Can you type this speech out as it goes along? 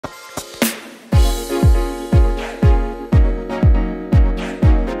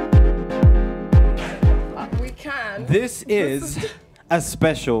this is a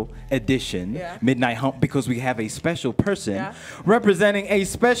special edition, Midnight Hump, because we have a special person representing a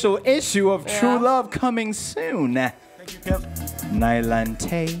special issue of True Love coming soon. Thank you, Kev.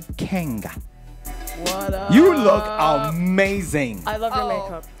 Nailantei Kenga. What up? You look amazing. I love your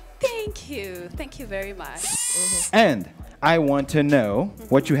makeup. Thank you. Thank you very much. And I want to know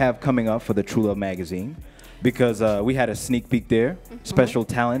what you have coming up for the True Love magazine, because we had a sneak peek there. Special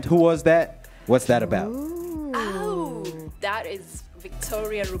talent. Who was that? What's that about? Ooh. Oh, that is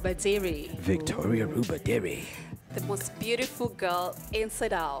Victoria Rubadiri. Victoria Rubadiri. The most beautiful girl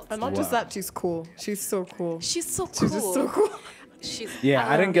inside out. And not just that, she's cool. She's so cool. She's so cool. She's just so cool.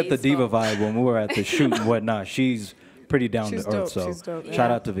 I didn't get the diva vibe when we were at the shoot and whatnot. She's pretty down to earth, so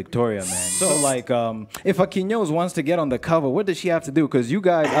shout out to Victoria, man. So like, if a Quinones wants to get on the cover, what does she have to do? Because you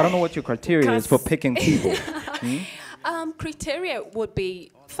guys, I don't know what your criteria is for picking people. Criteria would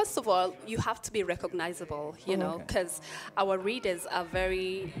be, first of all, you have to be recognizable, you know, because our readers are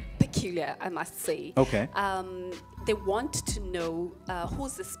very peculiar, I must say. Okay. They want to know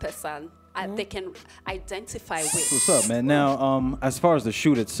who's this person they can identify with. What's up, man? Now, as far as the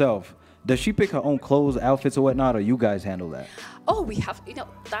shoot itself, does she pick her own clothes, outfits, or whatnot, or you guys handle that? Oh, we have, you know,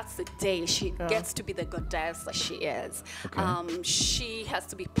 that's the day she gets to be the goddess that she is. Okay. She has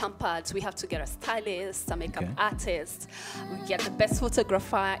to be pampered. We have to get a stylist, a makeup artist. We get the best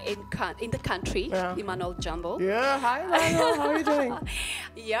photographer in the country, Emmanuel Jumbo. Yeah, hi, Emmanuel. How are you doing?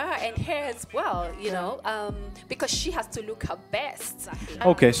 And hair as well, you know, because she has to look her best.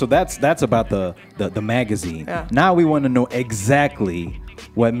 Okay, so that's about the magazine. Now we want to know exactly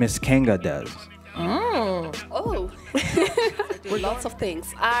what Miss Kenga does. Oh, lots of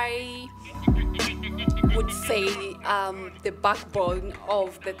things. I would say the backbone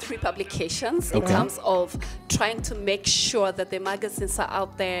of the 3 publications in terms of trying to make sure that the magazines are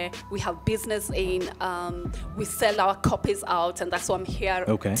out there. We have business in, we sell our copies out, and that's why I'm here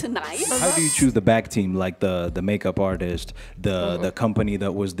tonight. How do you choose the back team, like the makeup artist, the company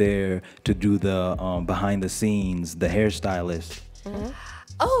that was there to do the behind the scenes, the hairstylist?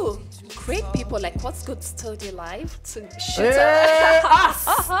 Oh, great people like What's Good Studio Live to shoot us.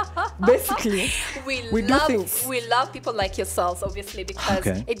 Basically, we love people like yourselves, obviously, because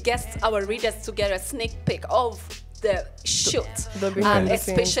it gets our readers to get a sneak peek of the shoot,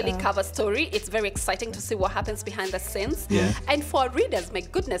 especially cover story. It's very exciting to see what happens behind the scenes. And for readers, my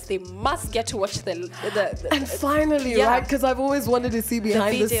goodness, they must get to watch the and finally, right? Because I've always wanted to see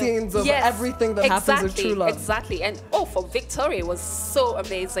behind the scenes of everything that happens with True Love. Exactly. And for Victoria, it was so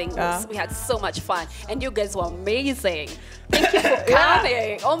amazing. We had so much fun, and you guys were amazing. Thank you for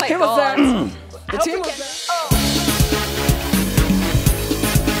coming. Oh my God. The team was there.